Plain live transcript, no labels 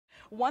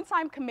Once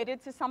I'm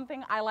committed to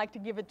something, I like to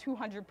give it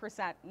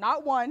 200%.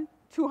 Not one,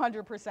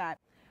 200%.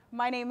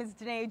 My name is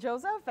Denea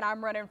Joseph, and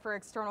I'm running for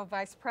External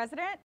Vice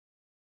President.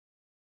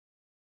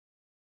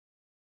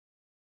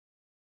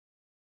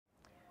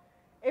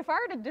 If I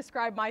were to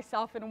describe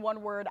myself in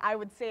one word, I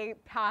would say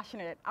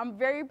passionate. I'm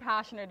very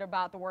passionate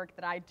about the work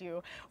that I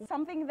do.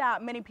 Something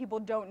that many people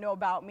don't know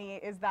about me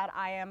is that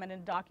I am an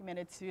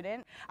undocumented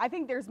student. I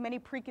think there's many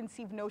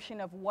preconceived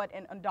notion of what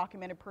an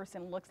undocumented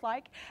person looks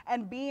like,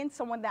 and being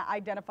someone that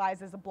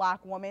identifies as a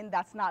Black woman,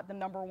 that's not the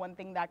number one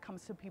thing that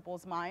comes to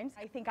people's minds.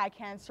 I think I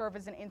can serve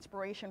as an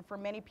inspiration for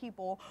many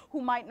people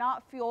who might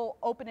not feel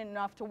open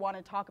enough to want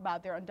to talk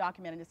about their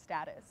undocumented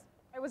status.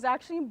 I was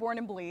actually born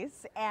in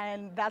Belize,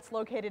 and that's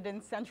located in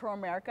Central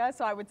America,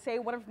 so I would say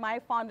one of my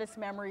fondest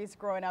memories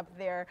growing up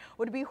there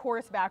would be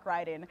horseback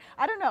riding.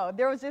 I don't know,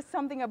 there was just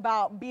something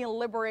about being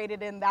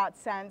liberated in that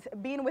sense,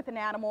 being with an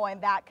animal and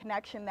that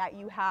connection that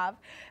you have.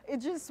 It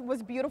just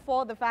was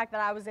beautiful, the fact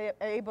that I was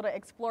able to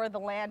explore the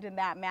land in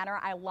that manner.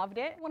 I loved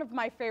it. One of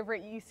my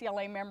favorite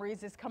UCLA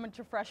memories is coming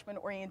to freshman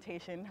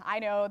orientation. I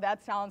know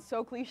that sounds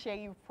so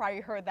cliche, you've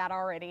probably heard that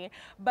already,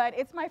 but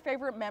it's my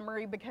favorite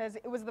memory because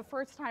it was the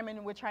first time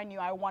in which I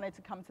knew I wanted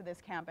to come to this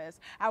campus.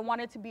 I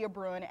wanted to be a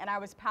Bruin, and I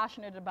was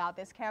passionate about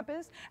this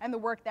campus and the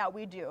work that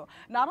we do.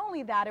 Not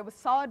only that, it was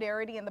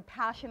solidarity and the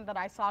passion that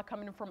I saw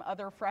coming from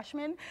other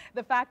freshmen,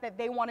 the fact that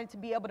they wanted to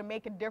be able to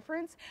make a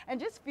difference, and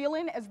just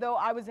feeling as though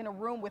I was in a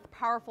room with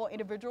powerful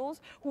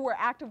individuals who were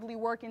actively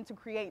working to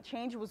create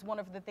change was one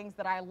of the things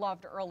that I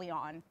loved early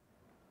on.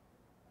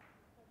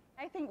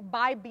 I think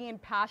by being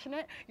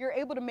passionate, you're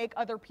able to make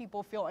other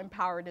people feel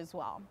empowered as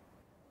well.